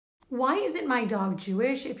Why isn't my dog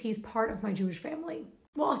Jewish if he's part of my Jewish family?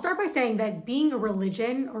 Well, I'll start by saying that being a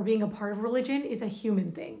religion or being a part of a religion is a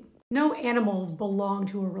human thing. No animals belong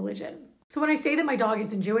to a religion. So when I say that my dog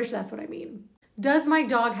isn't Jewish, that's what I mean. Does my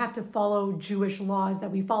dog have to follow Jewish laws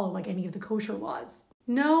that we follow, like any of the kosher laws?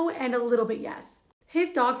 No, and a little bit yes.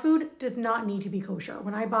 His dog food does not need to be kosher.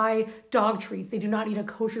 When I buy dog treats, they do not need a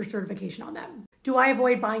kosher certification on them. Do I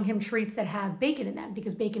avoid buying him treats that have bacon in them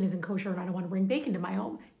because bacon isn't kosher and I don't want to bring bacon to my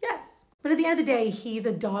home? Yes. But at the end of the day, he's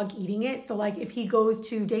a dog eating it. So like if he goes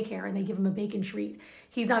to daycare and they give him a bacon treat,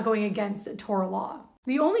 he's not going against Torah law.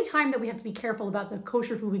 The only time that we have to be careful about the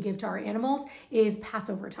kosher food we give to our animals is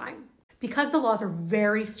Passover time. Because the laws are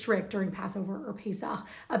very strict during Passover or Pesach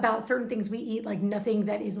about certain things we eat, like nothing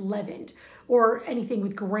that is leavened or anything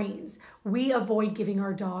with grains, we avoid giving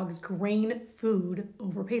our dogs grain food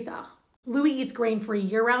over Pesach. Louis eats grain-free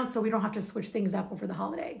year-round, so we don't have to switch things up over the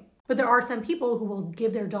holiday. But there are some people who will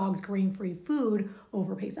give their dogs grain-free food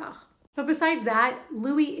over Pesach. But besides that,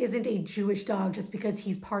 Louis isn't a Jewish dog just because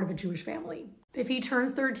he's part of a Jewish family. If he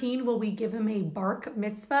turns 13, will we give him a bark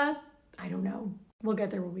mitzvah? I don't know. We'll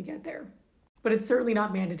get there when we get there. But it's certainly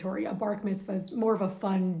not mandatory. A bark mitzvah is more of a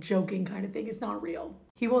fun, joking kind of thing. It's not real.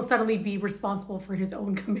 He won't suddenly be responsible for his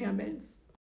own commandments.